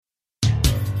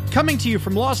Coming to you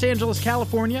from Los Angeles,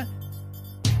 California,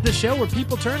 the show where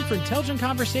people turn for intelligent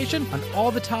conversation on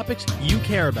all the topics you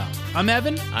care about. I'm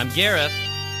Evan. I'm Gareth.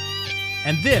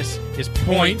 And this is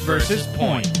Point versus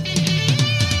Point.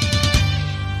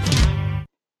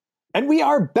 And we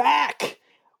are back.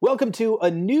 Welcome to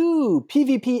a new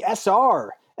PvP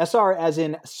SR. SR as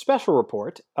in special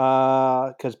report,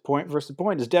 because Point versus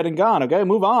Point is dead and gone. Okay,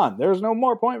 move on. There's no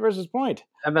more Point versus Point.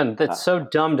 Evan, that's so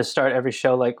dumb to start every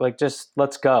show like just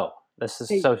let's go. This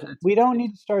is We don't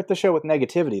need to start the show with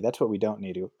negativity. That's what we don't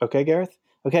need to. Okay, Gareth?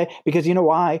 Okay? Because you know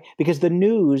why? Because the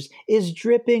news is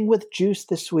dripping with juice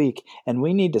this week, and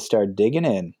we need to start digging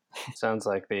in. Sounds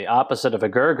like the opposite of a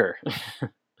gurger.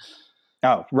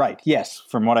 Oh, right. Yes.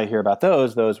 From what I hear about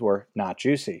those were not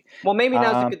juicy. Well, maybe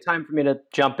now's a good time for me to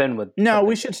jump in with... No,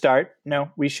 we should start.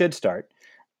 I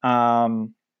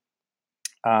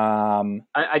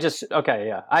just... Okay,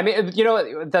 yeah. I mean, you know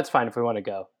what? That's fine if we want to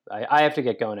go. I have to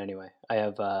get going anyway. I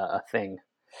have a thing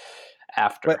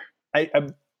after. But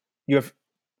you have...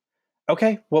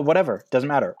 Okay, well, whatever. Doesn't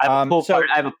matter. I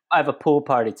have a pool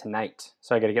party tonight,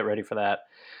 so I got to get ready for that.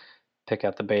 Pick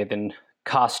out the bathing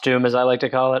costume, as I like to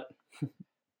call it.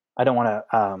 I don't want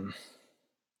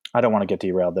to get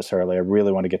derailed this early. I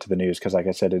really want to get to the news because, like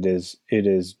I said, it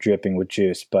is dripping with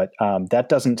juice. But that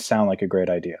doesn't sound like a great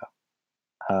idea.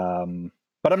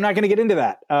 But I'm not going to get into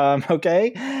that.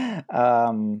 Okay. I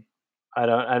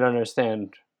don't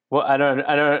understand. Well, I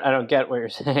don't get what you're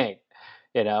saying.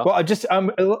 You know. Well, I'm just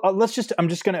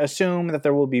going to assume that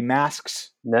there will be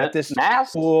masks at this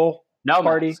pool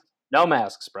party. Masks. No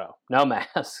masks, bro. No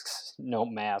masks. No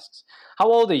masks. How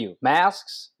old are you?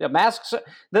 Masks? Yeah, masks.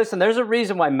 Listen, there's a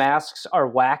reason why masks are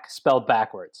whack spelled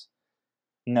backwards.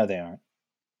 No, they aren't.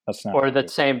 That's not. Or the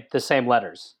same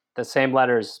letters. The same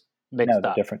letters mixed up.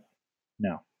 No, different.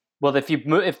 No. Well, if you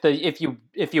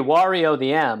Wario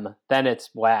the M, then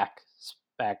it's whack.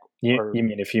 You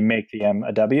mean if you make the M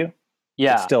a W?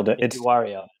 Yeah. It's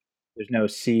Wario. There's no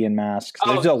C in masks.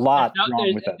 There's a lot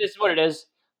wrong with it. This is what it is.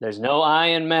 There's no I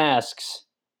in masks.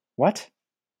 What?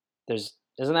 Isn't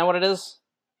that what it is?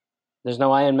 There's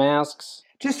no I in masks.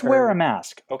 Just wear a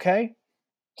mask, okay?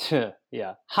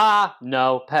 Yeah. Ha!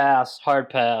 No. Pass. Hard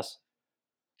pass.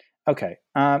 Okay.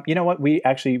 You know what? We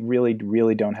actually really,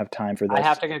 really don't have time for this. I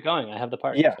have to get going. I have the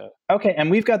party. Yeah. So. Okay,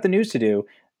 and we've got the news to do.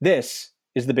 This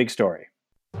is the big story.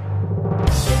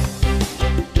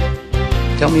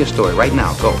 Tell me a story right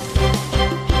now. Go.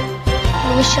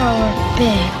 I wish I were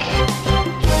big.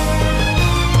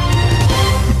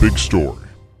 Big story.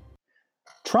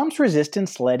 Trump's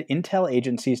resistance led intel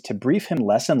agencies to brief him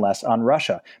less and less on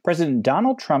Russia. President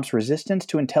Donald Trump's resistance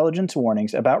to intelligence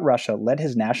warnings about Russia led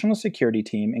his national security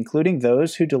team, including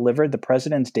those who delivered the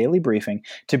president's daily briefing,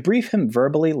 to brief him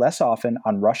verbally less often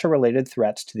on Russia-related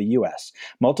threats to the U.S.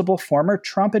 Multiple former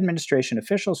Trump administration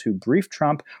officials who briefed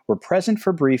Trump were present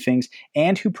for briefings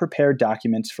and who prepared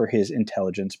documents for his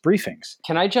intelligence briefings.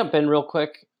 Can I jump in real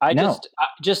quick?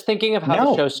 Just thinking of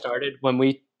how the show started when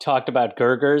we talked about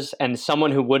Gurgers, and someone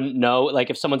who wouldn't know,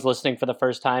 like if someone's listening for the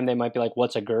first time, they might be like,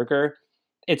 what's a Gurger?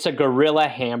 It's a gorilla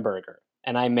hamburger,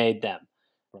 and I made them.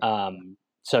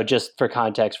 So just for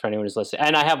context for anyone who's listening,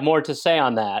 and I have more to say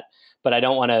on that, but I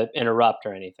don't want to interrupt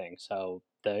or anything. So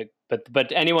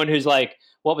but anyone who's like,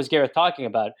 what was Gareth talking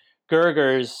about?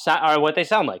 Gurgers are what they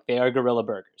sound like. They are gorilla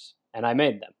burgers, and I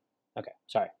made them. Okay,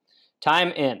 sorry.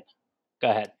 Time in. Go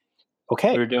ahead.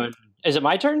 Okay. Is it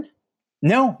my turn?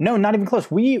 No, not even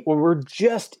close. We were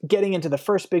just getting into the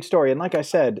first big story. And like I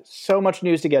said, so much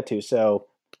news to get to. So,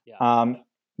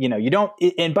 you don't,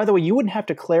 and by the way, you wouldn't have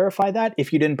to clarify that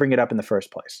if you didn't bring it up in the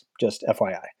first place. Just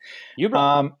FYI. You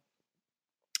brought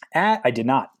I did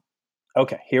not.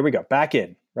 Okay, here we go. Back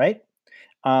in, right?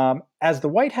 As the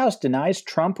White House denies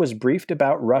Trump was briefed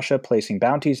about Russia placing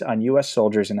bounties on U.S.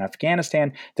 soldiers in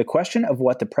Afghanistan, the question of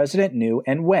what the president knew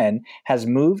and when has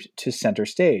moved to center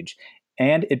stage.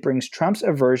 And it brings Trump's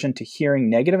aversion to hearing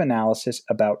negative analysis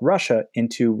about Russia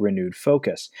into renewed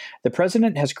focus. The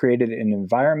president has created an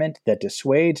environment that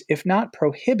dissuades, if not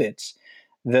prohibits,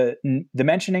 the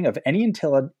mentioning of any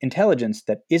intelligence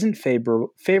that isn't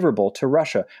favorable to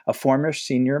Russia, a former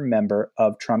senior member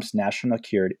of Trump's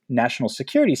national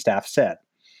security staff said.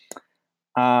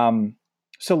 So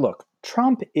look,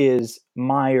 Trump is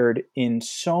mired in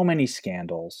so many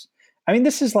scandals. I mean,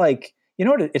 this is like, you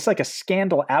know what? It's like a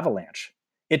scandal avalanche.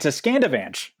 It's a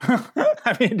scandavanche.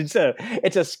 I mean, it's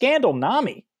a scandal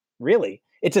nami, really.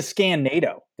 It's a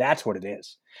scannado. That's what it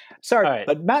is. Sorry, right.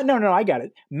 But no, I got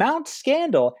it. Mount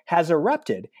Scandal has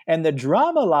erupted, and the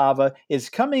drama lava is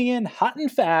coming in hot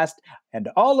and fast and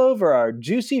all over our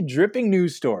juicy, dripping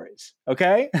news stories.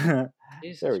 Okay?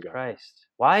 Jesus Christ.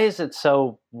 Why does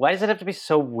it have to be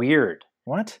so weird?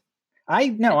 What?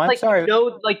 I'm sorry.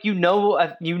 You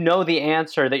know the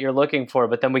answer that you're looking for,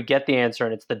 but then we get the answer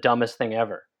and it's the dumbest thing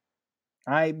ever.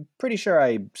 I'm pretty sure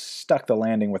I stuck the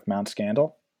landing with Mount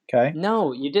Scandal. Okay.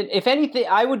 No, you didn't. If anything,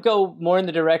 I would go more in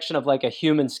the direction of like a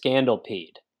human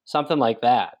scandalpede, something like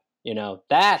that.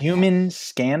 That human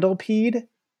scandalpede.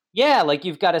 Yeah, like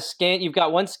you've got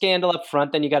one scandal up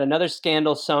front, then you got another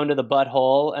scandal sewn to the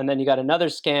butthole, and then you got another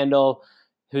scandal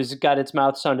who's got its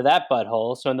mouth sewn to that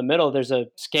butthole. So in the middle, there's a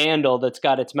scandal that's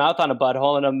got its mouth on a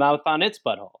butthole and a mouth on its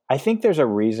butthole. I think there's a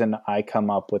reason I come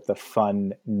up with the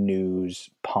fun news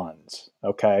puns,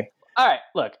 okay? All right,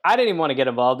 look, I didn't even want to get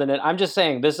involved in it. I'm just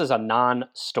saying this is a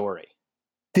non-story.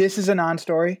 This is a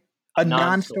non-story? A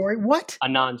non-story? What? A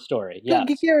non-story, yeah.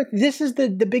 Gareth, this is the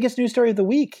biggest news story of the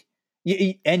week.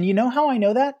 And you know how I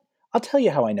know that? I'll tell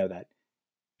you how I know that.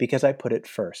 Because I put it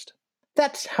first.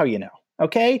 That's how you know.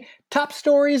 Okay? Top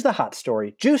story is the hot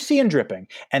story, juicy and dripping.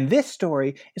 And this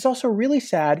story is also really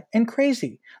sad and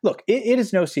crazy. Look, it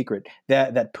is no secret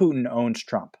that Putin owns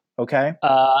Trump, okay?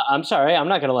 I'm sorry, I'm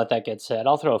not going to let that get said.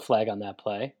 I'll throw a flag on that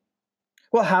play.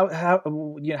 Well,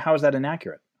 how is that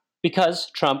inaccurate?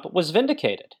 Because Trump was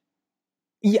vindicated.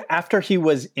 Yeah, after he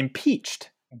was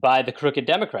impeached. By the crooked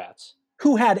Democrats.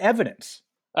 Who had evidence.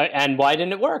 And why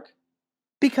didn't it work?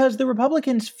 Because the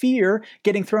Republicans fear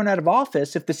getting thrown out of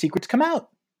office if the secrets come out.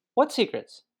 What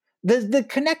secrets? The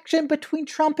connection between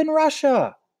Trump and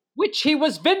Russia. Which he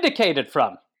was vindicated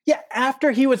from. Yeah, after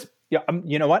he was... Yeah,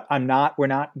 you know what? We're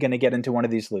not going to get into one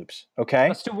of these loops, okay?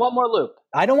 Let's do one more loop.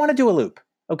 I don't want to do a loop,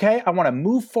 okay? I want to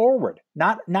move forward,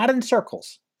 not in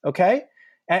circles, okay?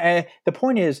 And the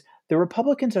point is, the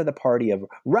Republicans are the party of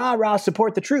rah, rah,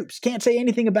 support the troops. Can't say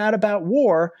anything about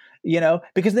war,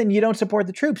 because then you don't support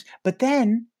the troops. But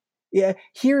then,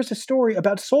 here's a story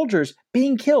about soldiers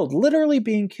being killed, literally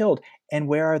being killed. And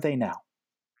where are they now?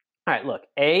 All right, look,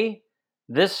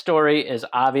 this story is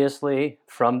obviously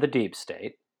from the deep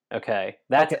state. Okay,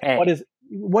 that's okay.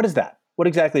 What is that? What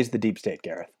exactly is the deep state,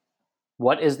 Gareth?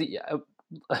 What is the...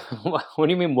 what do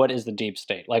you mean, what is the deep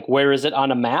state? Like, where is it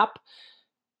on a map?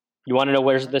 You want to know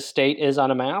where the state is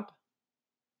on a map?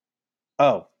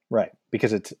 Oh, right.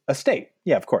 Because it's a state.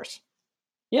 Yeah, of course.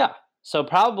 Yeah. So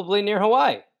probably near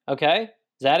Hawaii. Okay.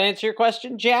 Does that answer your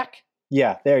question, Jack?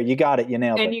 Yeah, there, you got it. You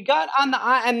nailed it. And you got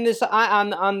in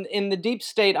the deep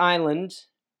state island,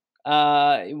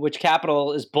 which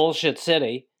capital is bullshit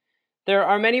city, there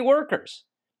are many workers.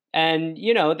 And,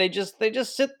 they just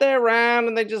sit there around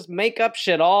and they just make up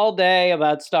shit all day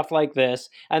about stuff like this.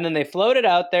 And then they float it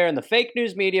out there and the fake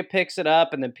news media picks it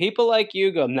up. And then people like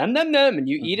you go, num, num, num, and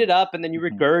you eat it up and then you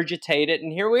regurgitate it.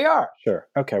 And here we are. Sure.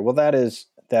 Okay. Well, that is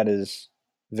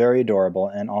very adorable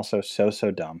and also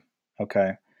so dumb.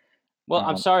 Okay. Well,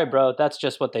 I'm sorry, bro. That's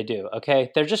just what they do.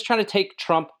 Okay. They're just trying to take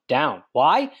Trump down.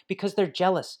 Why? Because they're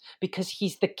jealous. Because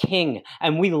he's the king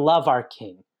and we love our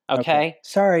king. Okay.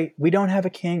 Sorry, we don't have a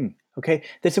king. Okay.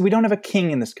 They said we don't have a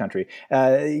king in this country,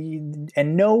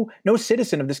 and no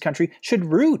citizen of this country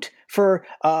should root for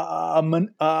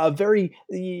the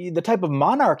type of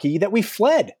monarchy that we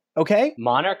fled. Okay.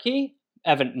 Monarchy,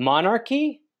 Evan.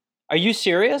 Monarchy? Are you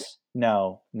serious?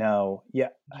 No. Yeah.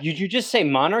 Did you just say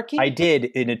monarchy? I did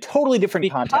in a totally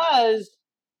different context. Because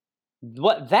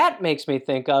what that makes me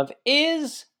think of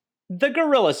is the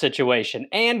gorilla situation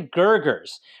and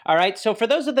Gurgurs. All right. So for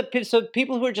those of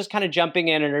people who are just kind of jumping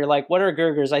in and are like, what are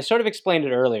Gurgurs? I sort of explained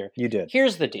it earlier. You did.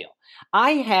 Here's the deal.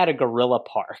 I had a gorilla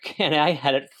park and I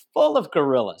had it full of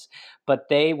gorillas, but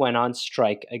they went on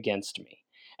strike against me.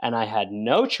 And I had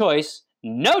no choice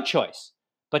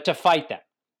but to fight them.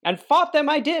 And fought them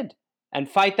I did. And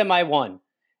fight them I won.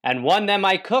 And won them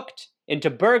I cooked into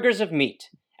burgers of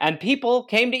meat. And people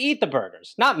came to eat the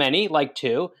burgers. Not many, like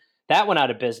 2. That went out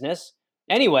of business.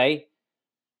 Anyway.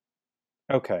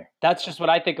 Okay. That's just what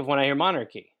I think of when I hear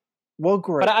monarchy. Well,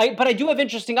 great. But I do have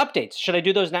interesting updates. Should I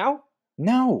do those now?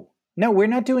 No, we're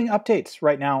not doing updates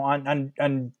right now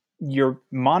on your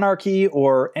monarchy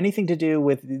or anything to do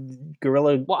with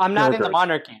gorilla. Well, I'm not in the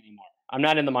monarchy anymore.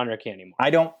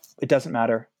 It doesn't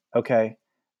matter. Okay.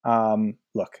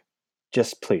 Look,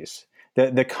 just please.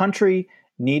 The country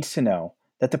needs to know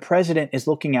that the president is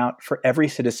looking out for every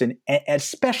citizen,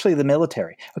 especially the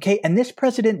military. Okay. And this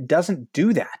president doesn't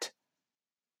do that.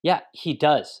 Yeah, he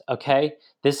does. Okay.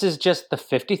 This is just the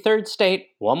 53rd state.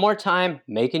 One more time,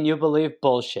 making you believe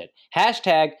bullshit.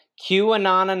 Hashtag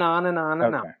QAnon.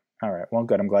 Okay. All right. Well,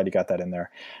 good. I'm glad you got that in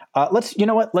there. You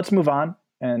know what? Let's move on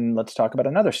and let's talk about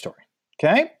another story.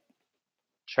 Okay.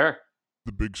 Sure.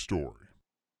 The big story.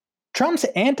 Trump's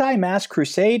anti-mask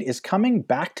crusade is coming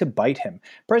back to bite him.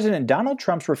 President Donald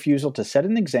Trump's refusal to set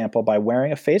an example by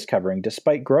wearing a face covering,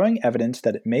 despite growing evidence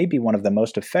that it may be one of the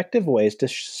most effective ways to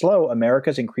slow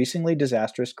America's increasingly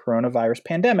disastrous coronavirus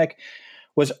pandemic,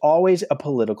 was always a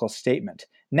political statement.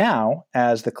 Now,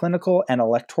 as the clinical and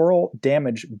electoral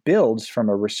damage builds from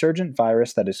a resurgent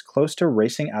virus that is close to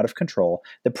racing out of control,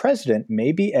 the president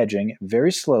may be edging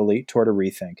very slowly toward a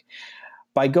rethink.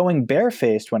 By going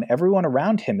barefaced when everyone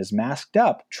around him is masked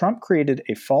up, Trump created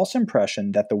a false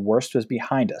impression that the worst was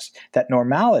behind us, that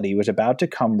normality was about to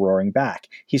come roaring back.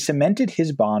 He cemented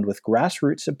his bond with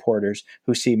grassroots supporters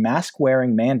who see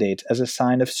mask-wearing mandates as a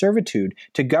sign of servitude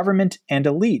to government and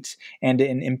elites and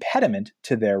an impediment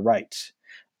to their rights.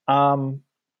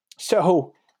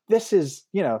 So this is,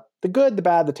 the good, the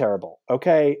bad, the terrible,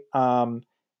 okay?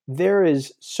 There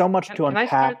is so much to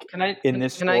unpack in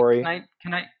this story.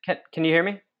 Can you hear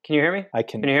me? Can you hear me? I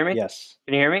can. Can you hear me? Yes.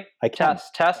 Can you hear me? I can.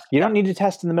 Test. You don't need to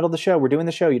test in the middle of the show. We're doing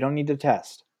the show. You don't need to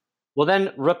test. Well,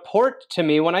 then report to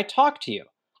me when I talk to you.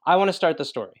 I want to start the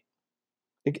story.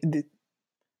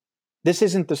 This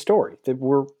isn't the story.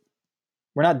 We're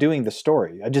not doing the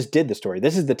story. I just did the story.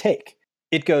 This is the take.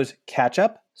 It goes catch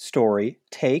up, story,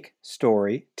 take,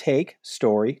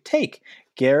 take.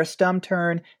 Gareth's dumb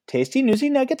turn, tasty newsy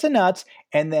nuggets and nuts,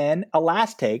 and then a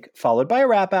last take, followed by a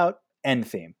wrap out, end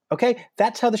theme. Okay?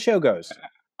 That's how the show goes.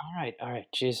 All right.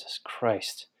 Jesus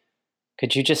Christ.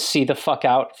 Could you just see the fuck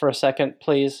out for a second,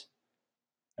 please?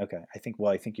 Okay. I think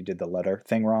you did the letter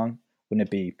thing wrong. Wouldn't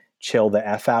it be chill the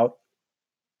F out?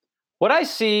 What I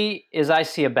see is a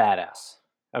badass.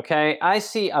 Okay? I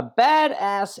see a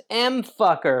badass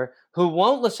M-fucker who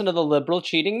won't listen to the liberal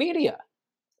cheating media.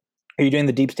 Are you doing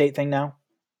the deep state thing now?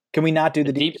 Can we not do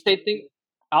the deep state thing?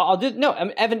 I'll do. No, I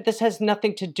mean, Evan, this has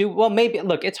nothing to do. Well, maybe,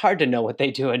 look, it's hard to know what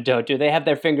they do and don't do. They have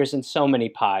their fingers in so many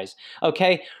pies.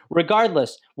 Okay?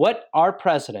 Regardless, what our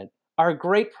president, our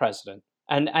great president,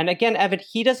 and again, Evan,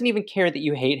 he doesn't even care that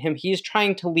you hate him. He's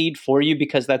trying to lead for you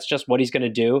because that's just what he's going to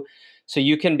do. So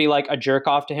you can be like a jerk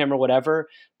off to him or whatever,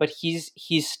 but he's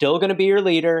still going to be your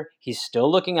leader. He's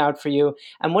still looking out for you.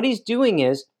 And what he's doing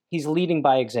is he's leading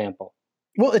by example.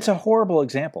 Well, it's a horrible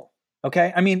example,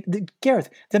 okay? I mean, Gareth,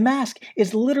 the mask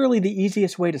is literally the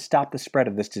easiest way to stop the spread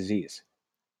of this disease.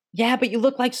 Yeah, but you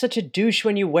look like such a douche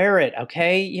when you wear it,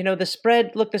 okay? The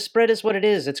spread is what it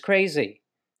is. It's crazy.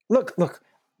 Look,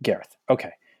 Gareth,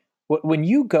 okay. When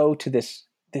you go to this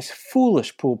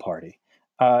foolish pool party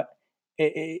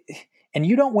and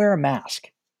you don't wear a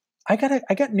mask, I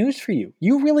got news for you.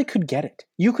 You really could get it.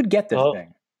 You could get this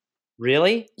thing.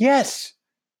 Really? Yes.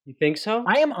 You think so?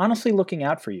 I am honestly looking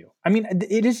out for you. I mean,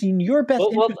 it is in your best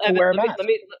interest to wear a mask.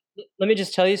 Let me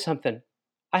just tell you something.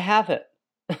 I have it.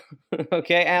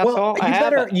 Okay, asshole.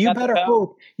 Well, you better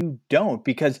hope you don't,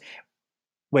 because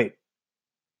wait.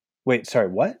 Sorry,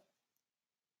 what?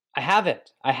 I have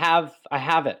it. I have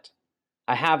it.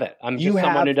 I'm just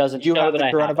someone who doesn't show that I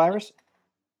have coronavirus.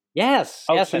 Yes.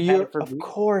 Oh, yes. So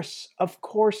of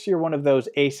course, you're one of those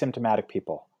asymptomatic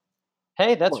people.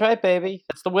 Hey, that's right, baby.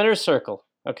 That's the winner's circle.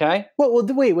 Okay. Well,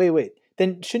 wait.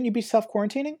 Then shouldn't you be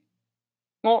self-quarantining?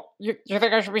 Well, you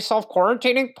think I should be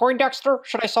self-quarantining, Poindexter?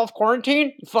 Should I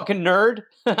self-quarantine? You fucking nerd.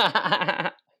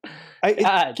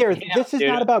 Gareth, this is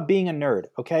not about being a nerd,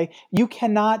 okay?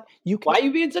 Why are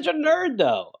you being such a nerd,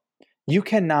 though? You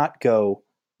cannot go.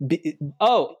 Let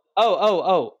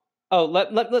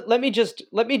me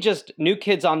just New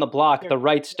Kids on the Block, the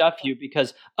right stuff you,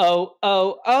 because I'm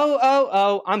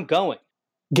going.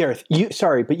 Gareth,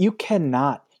 but you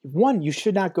cannot. One, you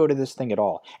should not go to this thing at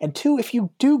all. And two, if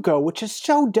you do go, which is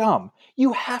so dumb,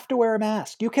 you have to wear a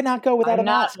mask. You cannot go without a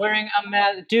mask. I'm not wearing a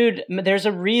mask. Dude, there's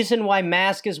a reason why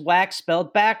mask is wax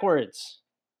spelled backwards.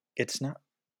 It's not.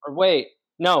 Or wait.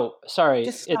 No, sorry.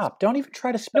 Just stop. Don't even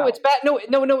try to spell. No, it's bad.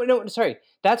 No, sorry.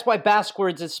 That's why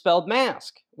backwards is spelled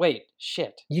mask. Wait,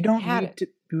 shit. You don't have to,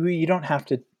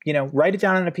 write it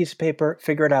down on a piece of paper,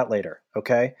 figure it out later,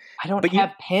 okay? I don't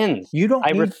have pens.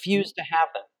 I refuse to have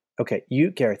them. Okay,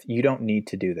 Gareth, you don't need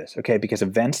to do this, okay? Because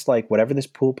events like whatever this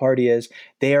pool party is,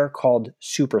 they are called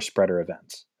super spreader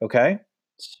events, okay?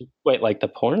 Wait, like the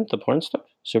porn stuff?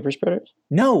 Super spreaders?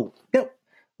 No.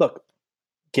 Look,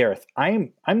 Gareth, I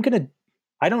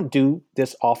don't do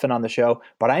this often on the show,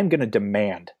 but I'm going to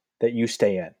demand that you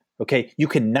stay in, okay? You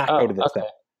cannot go to this thing.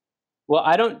 Well,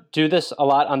 I don't do this a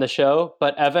lot on the show,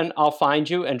 but Evan, I'll find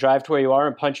you and drive to where you are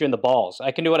and punch you in the balls.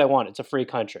 I can do what I want. It's a free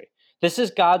country. This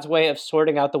is God's way of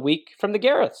sorting out the weak from the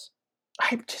Gareths.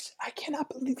 I cannot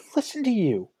believe. Listen to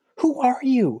you. Who are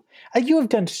you? You have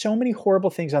done so many horrible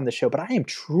things on the show, but I am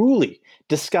truly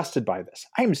disgusted by this.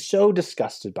 I am so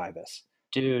disgusted by this.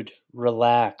 Dude,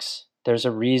 relax. There's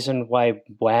a reason why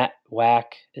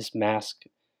whack is masked.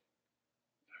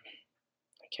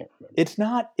 I can't remember. It's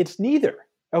not. It's neither.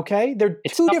 Okay, they're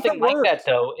two different like words. That,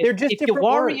 though. They're just different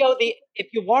words. If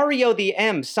you Wario the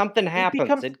M, something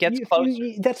happens. It gets closer.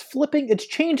 That's flipping. It's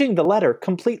changing the letter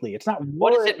completely. It's not.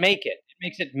 What does it make it? It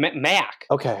makes it Mac.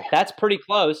 Okay, that's pretty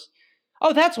close.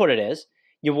 Oh, that's what it is.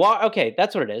 Okay,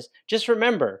 that's what it is. Just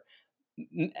remember,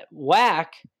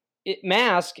 whack.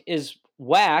 Mask is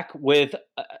whack with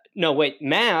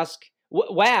mask.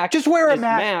 Whack. Just wear a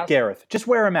mask, Gareth. Just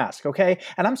wear a mask, okay?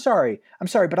 And I'm sorry,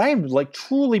 but I am like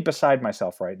truly beside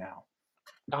myself right now.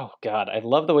 Oh God, I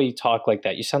love the way you talk like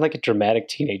that. You sound like a dramatic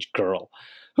teenage girl.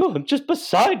 Oh, I'm just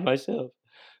beside myself.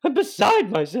 I'm beside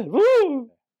myself. Woo!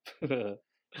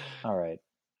 All right.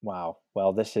 Wow.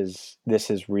 Well, this is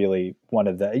really one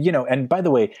of the, and by the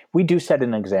way, we do set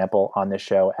an example on this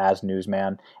show as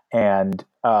Newsman, and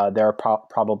there are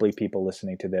probably people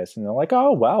listening to this and they're like,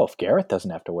 oh, well, if Gareth doesn't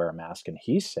have to wear a mask and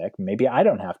he's sick, maybe I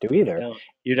don't have to either.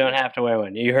 You don't have to wear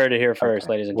one. You heard it here first,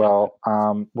 ladies and gentlemen.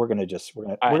 Well, we're going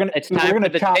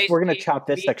to chop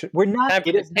this section. We're not.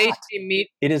 It is not.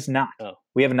 Meat. It is not. Oh.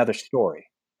 We have another story.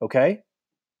 Okay.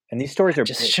 And these stories are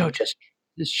This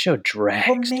show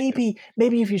drags. Well, maybe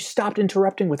if you stopped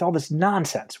interrupting with all this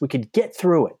nonsense, we could get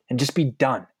through it and just be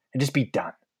done.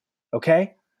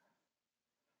 Okay?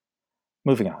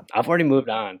 Moving on. I've already moved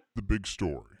on. The big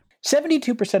story.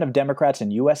 72% of Democrats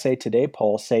in USA Today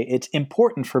poll say it's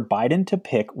important for Biden to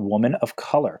pick woman of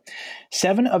color.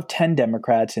 7 of 10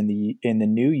 Democrats in the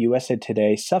new USA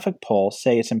Today Suffolk poll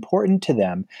say it's important to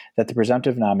them that the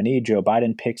presumptive nominee, Joe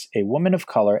Biden, picks a woman of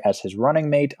color as his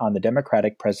running mate on the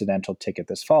Democratic presidential ticket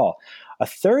this fall. A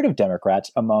third of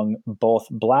Democrats among both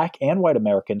black and white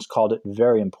Americans called it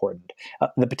very important.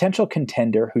 The potential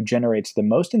contender who generates the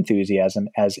most enthusiasm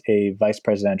as a vice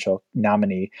presidential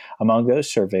nominee among those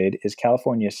surveyed is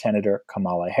California Senator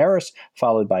Kamala Harris,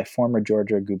 followed by former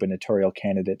Georgia gubernatorial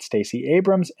candidate Stacey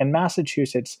Abrams and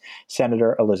Massachusetts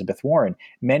Senator Elizabeth Warren.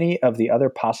 Many of the other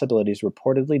possibilities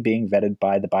reportedly being vetted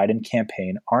by the Biden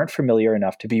campaign aren't familiar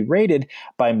enough to be rated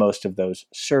by most of those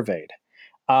surveyed.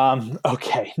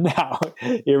 Okay, now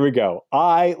here we go.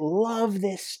 I love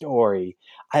this story.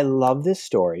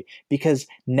 Because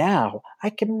now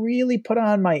I can really put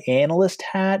on my analyst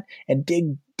hat and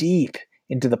dig deep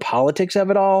into the politics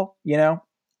of it all,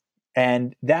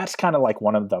 and that's kind of like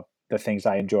one of the things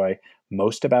I enjoy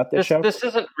most about this show. This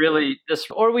isn't really this,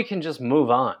 or we can just move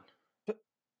on.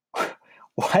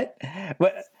 What?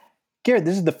 Garrett,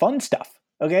 this is the fun stuff.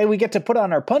 Okay, we get to put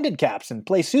on our pundit caps and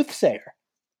play soothsayer.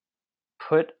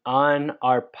 Put on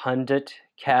our pundit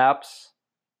caps.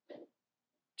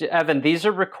 Evan, these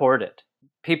are recorded.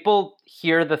 People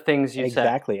hear the things you say.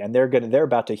 Exactly, and they're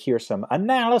about to hear some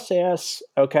analysis,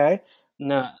 okay?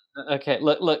 No, okay.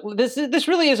 Look. This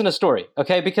really isn't a story,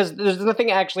 okay? Because there's nothing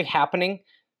actually happening.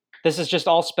 This is just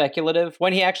all speculative.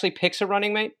 When he actually picks a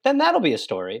running mate, then that'll be a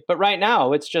story. But right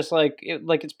now, it's just like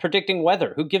it's predicting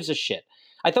weather. Who gives a shit?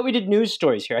 I thought we did news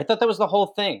stories here. I thought that was the whole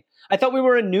thing. I thought we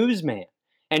were a newsman.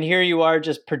 And here you are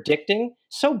just predicting?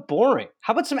 So boring.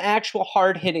 How about some actual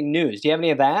hard-hitting news? Do you have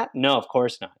any of that? No, of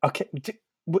course not. Okay.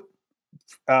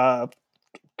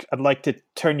 I'd like to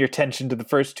turn your attention to the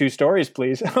first 2 stories,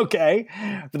 please. Okay.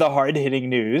 The hard-hitting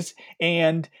news.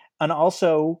 And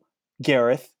also,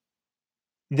 Gareth,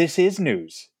 this is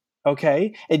news.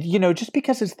 Okay? And, just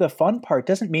because it's the fun part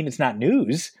doesn't mean it's not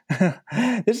news.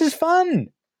 This is fun.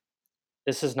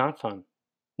 This is not fun.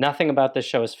 Nothing about this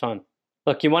show is fun.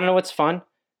 Look, you want to know what's fun?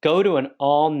 Go to an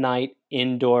all-night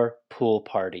indoor pool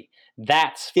party.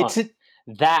 That's fun.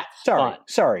 Fun.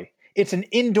 Sorry. It's an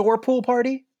indoor pool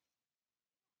party?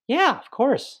 Yeah, of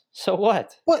course. So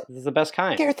what? What? This is the best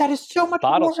kind. Garrett, that is so much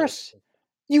worse. Service.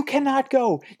 You cannot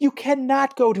go. You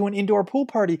cannot go to an indoor pool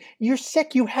party. You're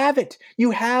sick. You have it.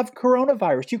 You have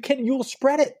coronavirus. You will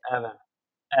spread it.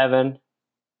 Evan,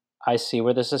 I see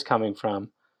where this is coming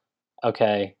from.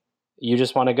 Okay. You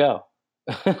just want to go.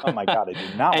 Oh my God, I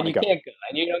do not want to go. And you can't go.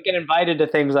 And you don't get invited to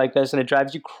things like this, and it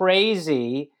drives you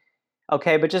crazy.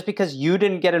 Okay, but just because you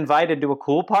didn't get invited to a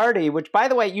cool party, which, by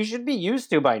the way, you should be used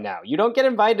to by now. You don't get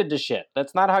invited to shit.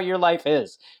 That's not how your life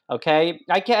is. Okay?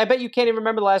 I bet you can't even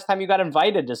remember the last time you got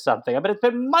invited to something. I bet it's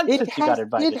been months since you got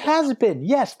invited. It has been,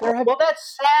 yes. Well,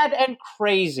 that's sad and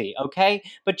crazy, okay?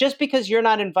 But just because you're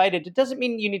not invited, it doesn't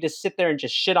mean you need to sit there and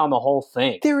just shit on the whole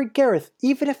thing. Gareth,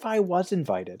 even if I was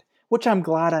invited, which I'm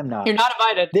glad I'm not. You're not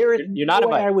invited. You're not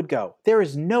invited. I would go. There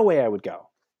is no way I would go.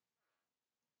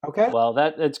 Okay. Well,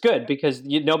 that's good because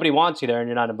nobody wants you there and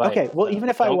you're not invited. Okay. Well, even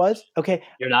if I was, okay.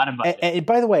 You're not invited. And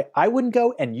by the way, I wouldn't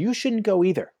go and you shouldn't go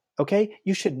either. Okay,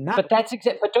 you should not. But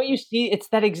But don't you see? It's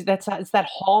that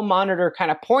hall monitor kind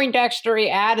of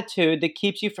Poindextery attitude that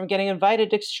keeps you from getting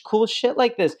invited to cool shit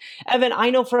like this. Evan, I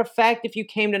know for a fact if you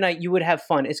came tonight, you would have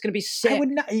fun. It's going to be sick. I would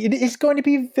not. It's going to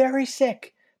be very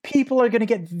sick. People are going to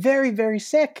get very, very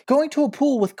sick. Going to a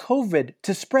pool with COVID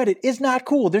to spread it is not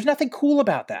cool. There's nothing cool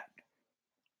about that.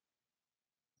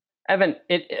 Evan,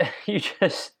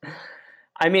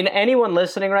 I mean, anyone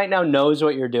listening right now knows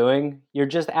what you're doing. You're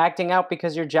just acting out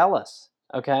because you're jealous,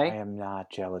 okay? I am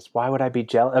not jealous. Why would I be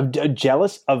jealous?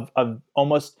 Jealous of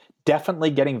almost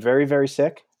definitely getting very, very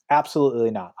sick?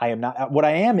 Absolutely not. I am not. What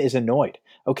I am is annoyed,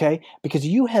 okay? Because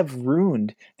you have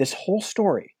ruined this whole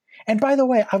story. And by the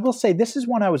way, I will say this is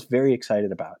one I was very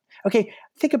excited about. Okay,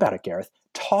 think about it, Gareth.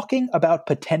 Talking about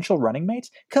potential running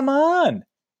mates? Come on.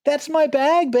 That's my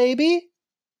bag, baby.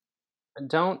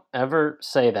 Don't ever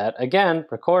say that. Again,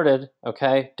 recorded,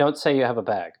 okay? Don't say you have a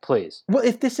bag, please. Well,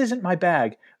 if this isn't my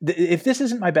bag,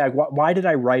 why did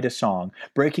I write a song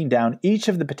breaking down each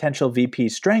of the potential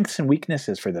VP's strengths and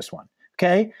weaknesses for this one?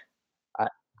 Okay?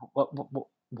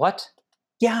 What?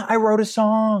 Yeah, I wrote a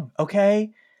song,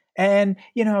 okay? And,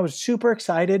 I was super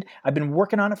excited. I've been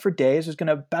working on it for days. I was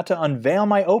about to unveil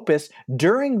my opus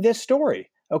during this story,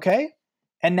 okay?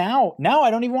 And now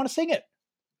I don't even want to sing it.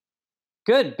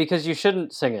 Good, because you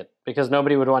shouldn't sing it, because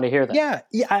nobody would want to hear that.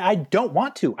 Yeah, I don't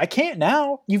want to. I can't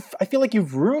now. I feel like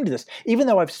you've ruined this, even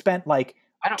though I've spent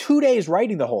 2 days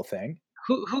writing the whole thing.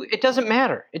 Who? It doesn't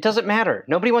matter. It doesn't matter.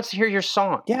 Nobody wants to hear your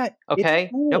song. Yeah, okay.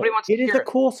 Cool. Nobody wants to hear it. It is a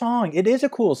cool song. It is a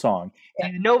cool song.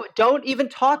 And no, don't even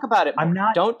talk about it. I'm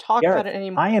not. Don't talk Gareth, about it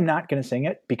anymore. I am not going to sing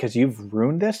it because you've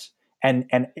ruined this, and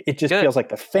it just feels like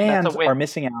the fans are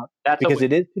missing out because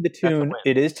it is to the tune.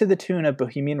 It is to the tune of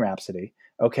Bohemian Rhapsody.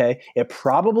 Okay, it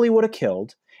probably would have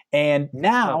killed. And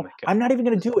now I'm not even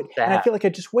going to do it. And I feel like I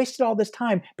just wasted all this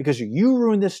time because you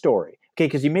ruined this story. Okay,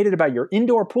 because you made it about your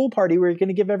indoor pool party where you're going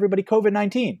to give everybody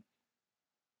COVID-19.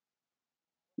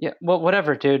 Yeah, well,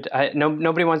 whatever, dude.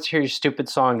 Nobody wants to hear your stupid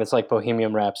song that's like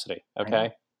Bohemian Rhapsody,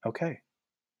 okay? Okay.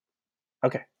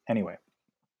 Anyway.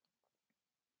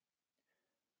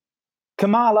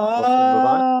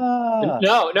 Kamala!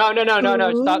 No.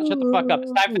 Stop. Shut the fuck up.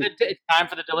 It's time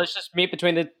for the delicious meat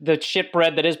between the shit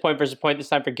bread that is Point versus Point. It's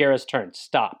time for Gareth's turn.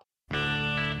 Stop.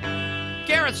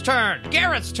 Gareth's turn.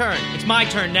 It's my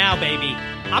turn now, baby.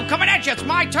 I'm coming at you. It's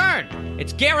my turn.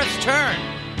 It's Gareth's turn.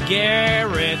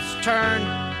 Gareth's turn.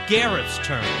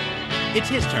 It's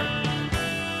his turn.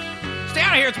 Stay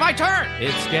out of here. It's my turn.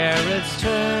 It's Gareth's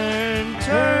turn.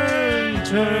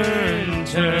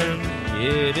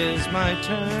 It is my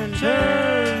turn.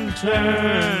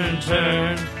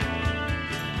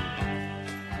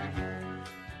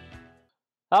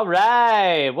 All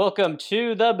right, welcome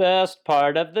to the best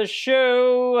part of the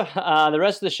show. The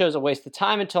rest of the show is a waste of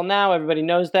time until now. Everybody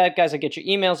knows that. Guys, I get your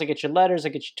emails, I get your letters, I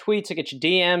get your tweets, I get your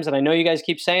DMs, and I know you guys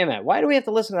keep saying that. Why do we have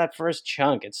to listen to that first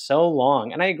chunk? It's so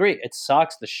long. And I agree, it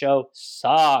sucks. The show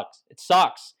sucks. It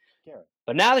sucks.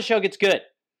 But now the show gets good.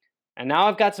 And now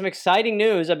I've got some exciting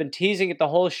news. I've been teasing it the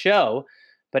whole show,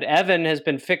 but Evan has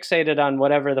been fixated on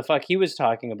whatever the fuck he was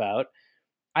talking about.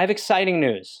 I have exciting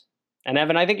news. And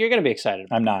Evan, I think you're going to be excited.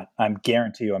 I'm not. I'm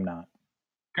guarantee you I'm not.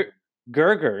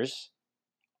 Gurgers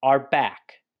are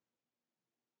back.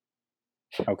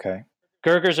 Okay.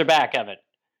 Gurgers are back, Evan.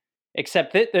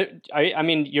 Except that, I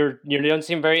mean, you don't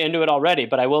seem very into it already,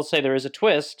 but I will say there is a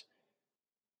twist.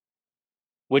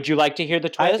 Would you like to hear the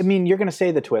twist? I mean, you're going to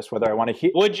say the twist, whether I want to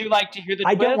hear. Would you like to hear the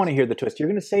twist? I don't want to hear the twist. You're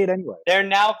going to say it anyway. They're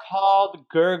now called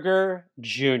Gurger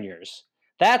Juniors.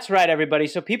 That's right, everybody.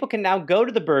 So people can now go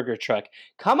to the burger truck.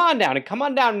 Come on down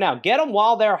now. Get them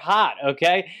while they're hot,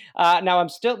 okay? Now, I'm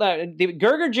still... the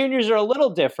Gurger Juniors are a little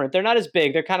different. They're not as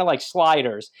big. They're kind of like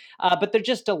sliders. But they're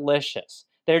just delicious.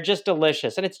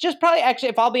 And it's just probably, actually,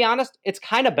 if I'll be honest, it's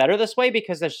kind of better this way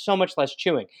because there's so much less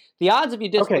chewing. The odds of you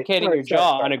dislocating your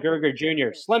jaw on a Gurger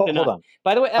Junior, slim to none. Hold on.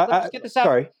 By the way, let's get this out.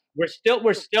 Sorry.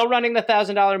 We're still running the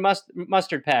 $1,000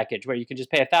 mustard package where you can just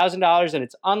pay $1,000 and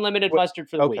it's unlimited mustard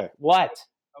for the week. What?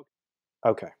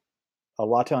 Okay. A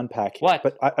lot to unpack here. What?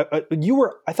 But I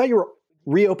thought you were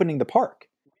reopening the park,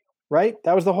 right?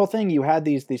 That was the whole thing. You had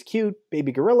these cute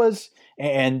baby gorillas,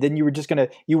 and then you were just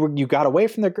you got away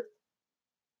from the.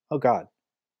 Oh God.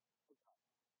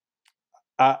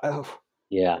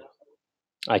 Yeah,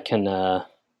 I can.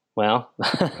 Well,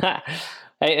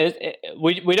 hey,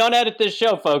 we don't edit this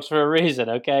show, folks, for a reason.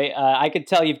 Okay, I can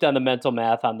tell you've done the mental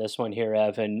math on this one here,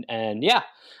 Evan. And yeah,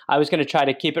 I was going to try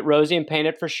to keep it rosy and paint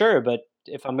it for sure, but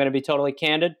if I'm going to be totally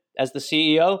candid, as the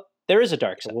CEO, there is a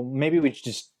dark side. Well, maybe we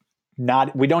just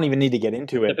We don't even need to get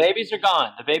into it. The babies are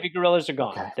gone. The baby gorillas are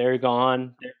gone. Okay. They're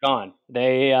gone. They're gone.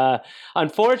 They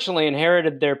unfortunately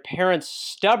inherited their parents'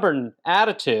 stubborn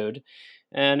attitude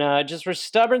and just were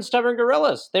stubborn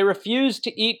gorillas. They refused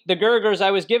to eat the Gurgers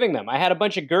I was giving them. I had a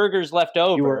bunch of Gurgers left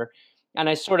over, and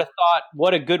I sort of thought,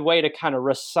 what a good way to kind of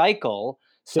recycle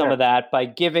some of that by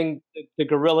giving the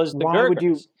gorillas the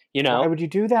Gurgers. Why would you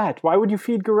do that? Why would you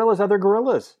feed gorillas other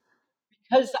gorillas?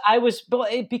 Because I was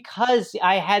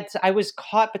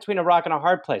caught between a rock and a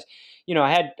hard place.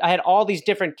 I had all these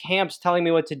different camps telling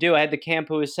me what to do. I had the camp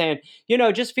who was saying,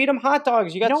 just feed them hot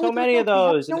dogs. You got so many of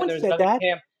those. No one said that.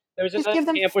 There was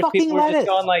another camp where people were just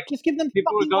going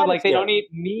like, they don't eat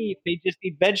meat, they just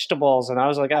eat vegetables. And I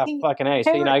was like, fucking A.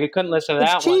 So, I couldn't listen to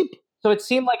that one. So it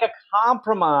seemed like a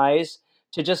compromise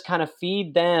to just kind of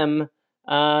feed them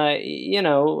their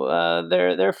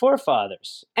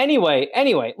forefathers.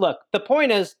 Anyway, look, the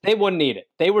point is they wouldn't eat it.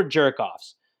 They were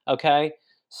jerk-offs, okay?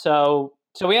 So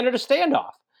we entered a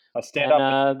standoff. The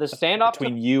standoff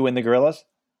between you and the gorillas?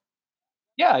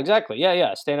 Yeah, exactly.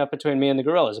 Yeah. Standoff between me and the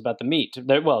gorillas about the meat.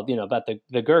 About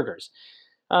the Gurgers.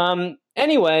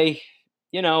 Anyway,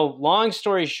 long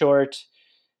story short,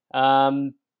 Garrett,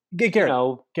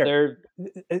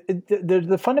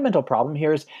 the fundamental problem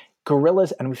here is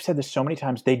gorillas, and we've said this so many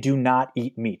times, they do not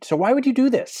eat meat. So why would you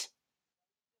do this?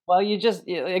 Well, you just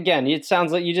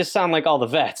sound like all the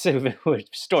vets who would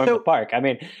storm the park. I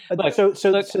mean, so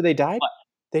they died. What?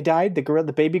 They died.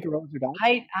 The baby gorillas are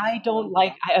dying. I don't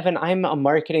like Evan. I'm a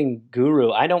marketing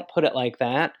guru. I don't put it like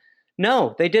that.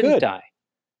 No, they didn't die.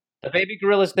 The baby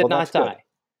gorillas did not die.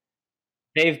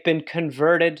 They've been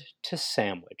converted to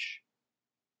sandwich.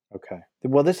 Okay.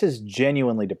 Well, this is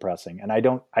genuinely depressing, and I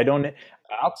don't.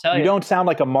 I'll tell you. You don't sound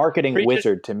like a marketing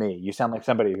wizard to me. You sound like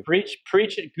somebody who preach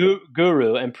it,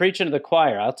 guru, and preaching to the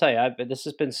choir. I'll tell you, this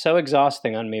has been so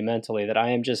exhausting on me mentally that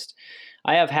I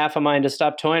have half a mind to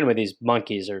stop toying with these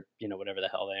monkeys or whatever the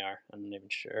hell they are. I'm not even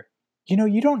sure.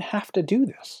 You don't have to do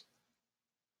this.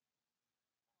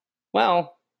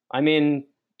 Well, I mean,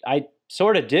 I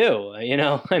sort of do.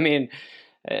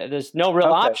 There's no real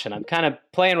option. I'm kind of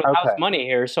playing with house money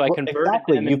here, so I converted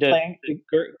them into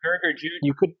Gurger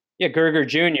Jr. Gurger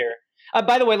Jr.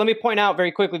 By the way, let me point out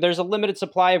very quickly, there's a limited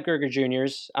supply of Gurger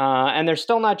Juniors, and they're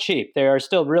still not cheap. They are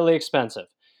still really expensive.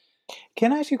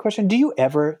 Can I ask you a question? Do you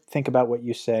ever think about what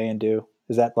you say and do?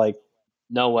 Is that like...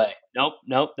 No way.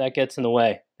 Nope. That gets in the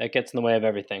way. That gets in the way of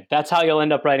everything. That's how you'll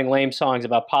end up writing lame songs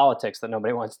about politics that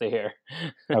nobody wants to hear.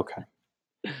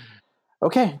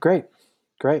 Okay, great.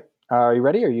 Are you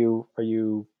ready? Are you...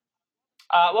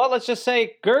 Well, let's just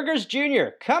say, Gurgers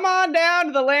Jr., come on down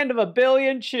to the land of a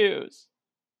billion chews.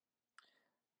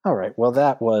 All right. Well,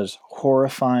 that was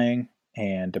horrifying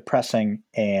and depressing,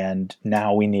 and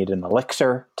now we need an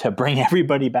elixir to bring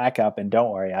everybody back up. And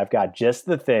don't worry, I've got just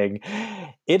the thing.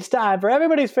 It's time for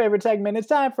everybody's favorite segment. It's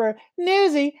time for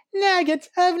Newsy Nuggets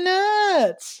of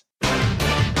Nuts.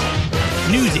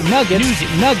 Newsy Nuggets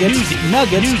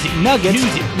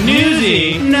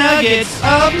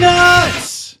of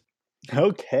Nuts.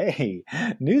 Okay,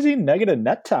 Newsy Nugget of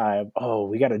Nut time. Oh,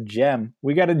 we got a gem,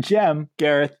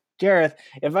 Gareth.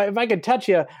 If I could touch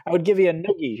you, I would give you a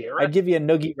noogie. I'd give you a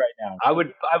noogie right now.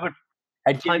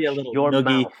 I'd give you a little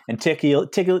noogie and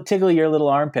tickle your little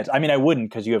armpits. I mean, I wouldn't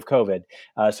because you have COVID,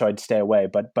 so I'd stay away.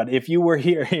 But if you were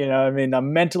here,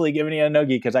 I'm mentally giving you a noogie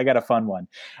because I got a fun one.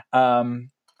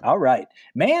 All right.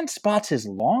 Man spots his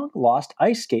long-lost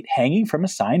ice skate hanging from a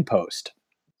signpost.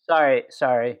 Sorry.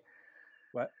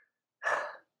 What?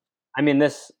 I mean,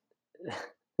 this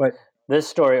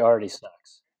story already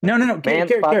sucks. No.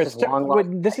 Gareth,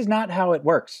 this is not how it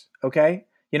works, okay?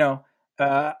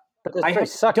 But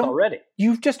this sucks already.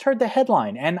 You've just heard the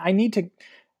headline, and I need to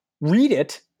read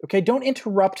it, okay? Don't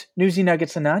interrupt Newsy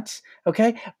Nuggets and Nuts,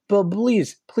 okay? But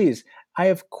please, I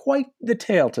have quite the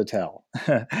tale to tell.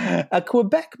 A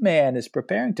Quebec man is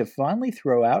preparing to finally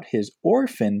throw out his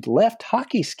orphaned left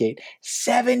hockey skate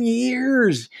 7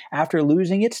 years after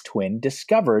losing its twin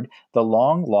discovered the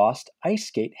long-lost ice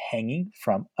skate hanging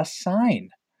from a sign.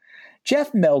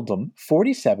 Jeff Meldum,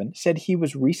 47, said he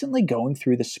was recently going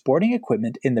through the sporting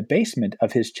equipment in the basement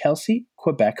of his Chelsea,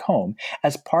 Quebec home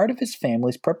as part of his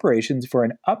family's preparations for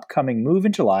an upcoming move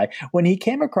in July when he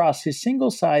came across his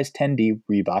single-size 10D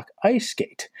Reebok ice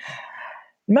skate.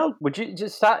 Would you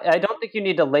just stop? I don't think you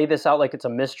need to lay this out like it's a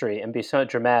mystery and be so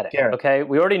dramatic, Garrett, okay?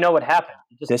 We already know what happened.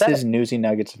 This is Newsy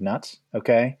Nuggets of Nuts,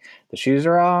 okay? The shoes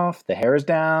are off, the hair is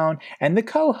down, and the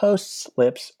co-host's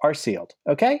lips are sealed,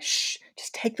 okay? Shh,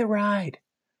 just take the ride.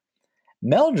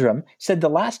 Meldrum said the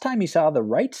last time he saw the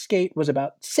right skate was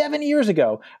about 7 years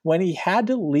ago when he had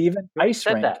to leave an ice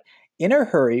rink in a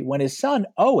hurry when his son,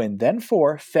 Owen, then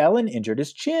 4, fell and injured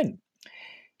his chin.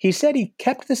 He said he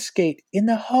kept the skate in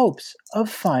the hopes of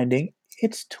finding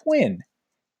its twin.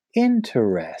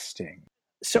 Interesting.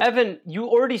 So, Evan, you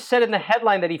already said in the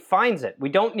headline that he finds it. We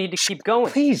don't need to keep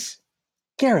going. Please,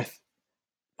 Gareth,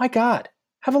 my God,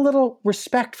 have a little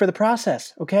respect for the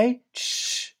process, okay?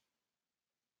 Shh.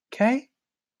 Okay?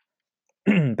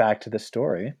 Back to the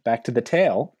story, back to the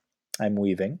tale I'm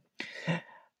weaving.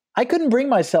 I couldn't bring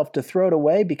myself to throw it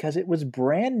away because it was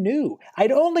brand new.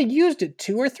 I'd only used it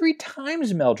 2 or 3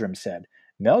 times, Meldrum said.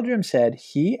 Meldrum said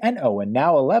he and Owen,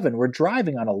 now 11, were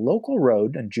driving on a local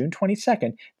road on June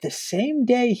 22nd, the same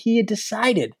day he had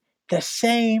decided,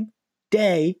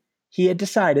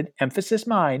 emphasis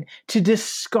mine, to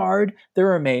discard the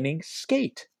remaining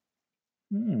skate.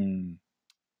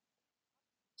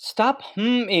 Stop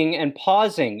humming and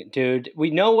pausing, dude.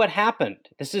 We know what happened.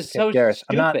 This is so Gareth,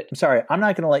 stupid. I'm sorry. I'm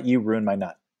not going to let you ruin my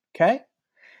nut. Okay?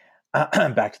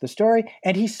 Back to the story.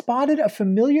 And he spotted a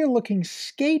familiar-looking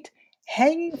skate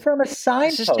hanging from a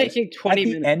signpost this is taking 20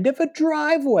 at the end of a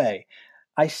driveway.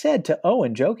 I said to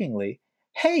Owen jokingly,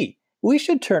 "Hey, we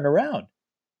should turn around.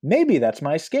 Maybe that's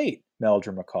my skate,"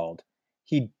 Meldrum recalled.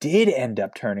 He did end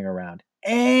up turning around.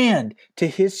 And, to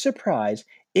his surprise,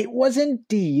 it was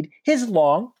indeed his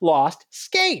long-lost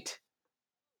skate.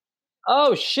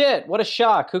 Oh, shit. What a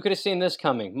shock. Who could have seen this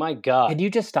coming? My God. Can you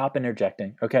just stop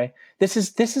interjecting, okay? This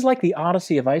is like the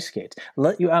Odyssey of ice skates.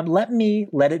 Let me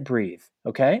let it breathe,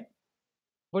 okay?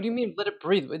 What do you mean, let it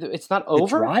breathe? It's not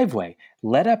over? The driveway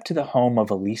led up to the home of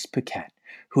Elise Paquette,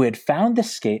 who had found the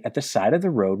skate at the side of the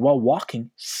road while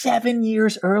walking 7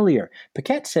 years earlier.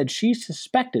 Paquette said she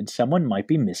suspected someone might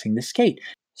be missing the skate.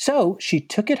 So she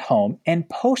took it home and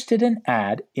posted an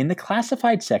ad in the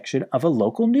classified section of a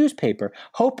local newspaper,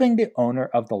 hoping the owner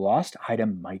of the lost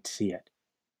item might see it.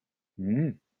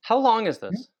 How long is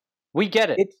this? We get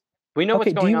it. We know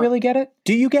what's going on. Do you really get it?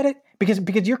 Do you get it?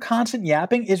 Because your constant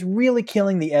yapping is really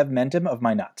killing the momentum of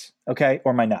my nuts, okay?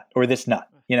 Or my nut, or this nut,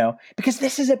 you know? Because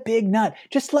this is a big nut.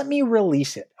 Just let me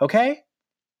release it, okay?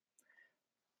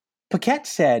 Paquette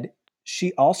said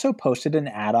she also posted an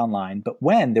ad online, but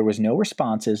when there was no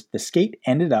responses, the skate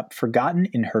ended up forgotten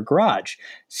in her garage.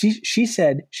 She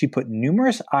said she put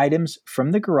numerous items from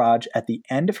the garage at the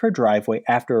end of her driveway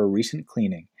after a recent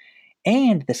cleaning.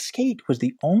 And the skate was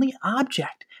the only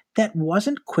object that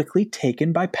wasn't quickly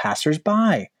taken by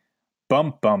passersby.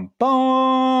 Bum, bum,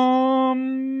 bum. All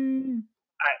right,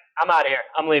 I'm out of here.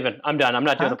 I'm leaving. I'm done. I'm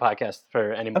not doing the podcast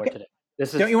for any more today.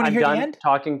 Don't you want to hear the end?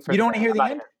 Talking for you don't want to hear the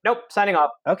end? Nope. Signing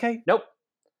off. Okay. Nope.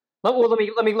 Well,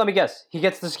 let me guess. He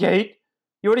gets the skate.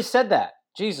 You already said that.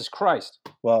 Jesus Christ.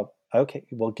 Well, okay.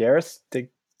 Well, Gareth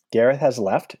has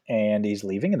left and he's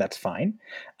leaving, and that's fine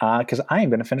because I am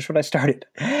going to finish what I started.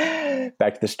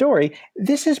 Back to the story.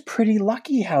 This is pretty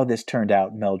lucky how this turned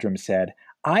out, Meldrum said.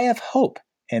 I have hope,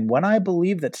 and when I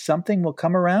believe that something will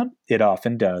come around, it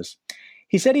often does.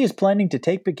 He said he is planning to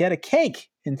take Paquette a cake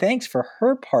in thanks for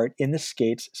her part in the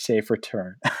skate's safe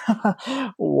return.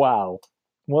 Wow.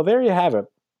 Well, there you have it.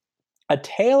 A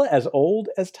tale as old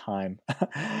as time.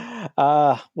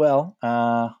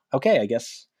 Okay, I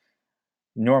guess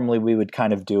normally we would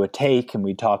kind of do a take and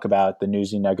we'd talk about the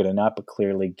newsy nugget or not, but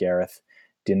clearly Gareth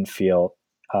didn't feel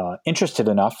interested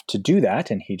enough to do that,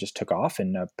 and he just took off,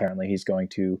 and apparently he's going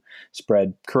to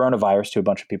spread coronavirus to a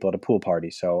bunch of people at a pool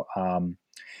party. So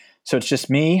it's just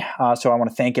me. So I want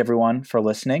to thank everyone for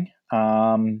listening.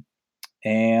 And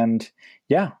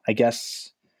yeah, I guess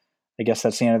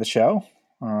that's the end of the show.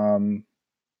 But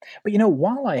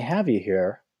while I have you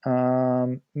here,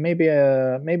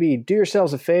 maybe do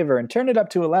yourselves a favor and turn it up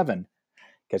to 11,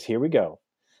 because here we go.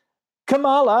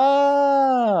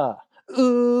 Kamala!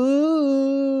 Ooh!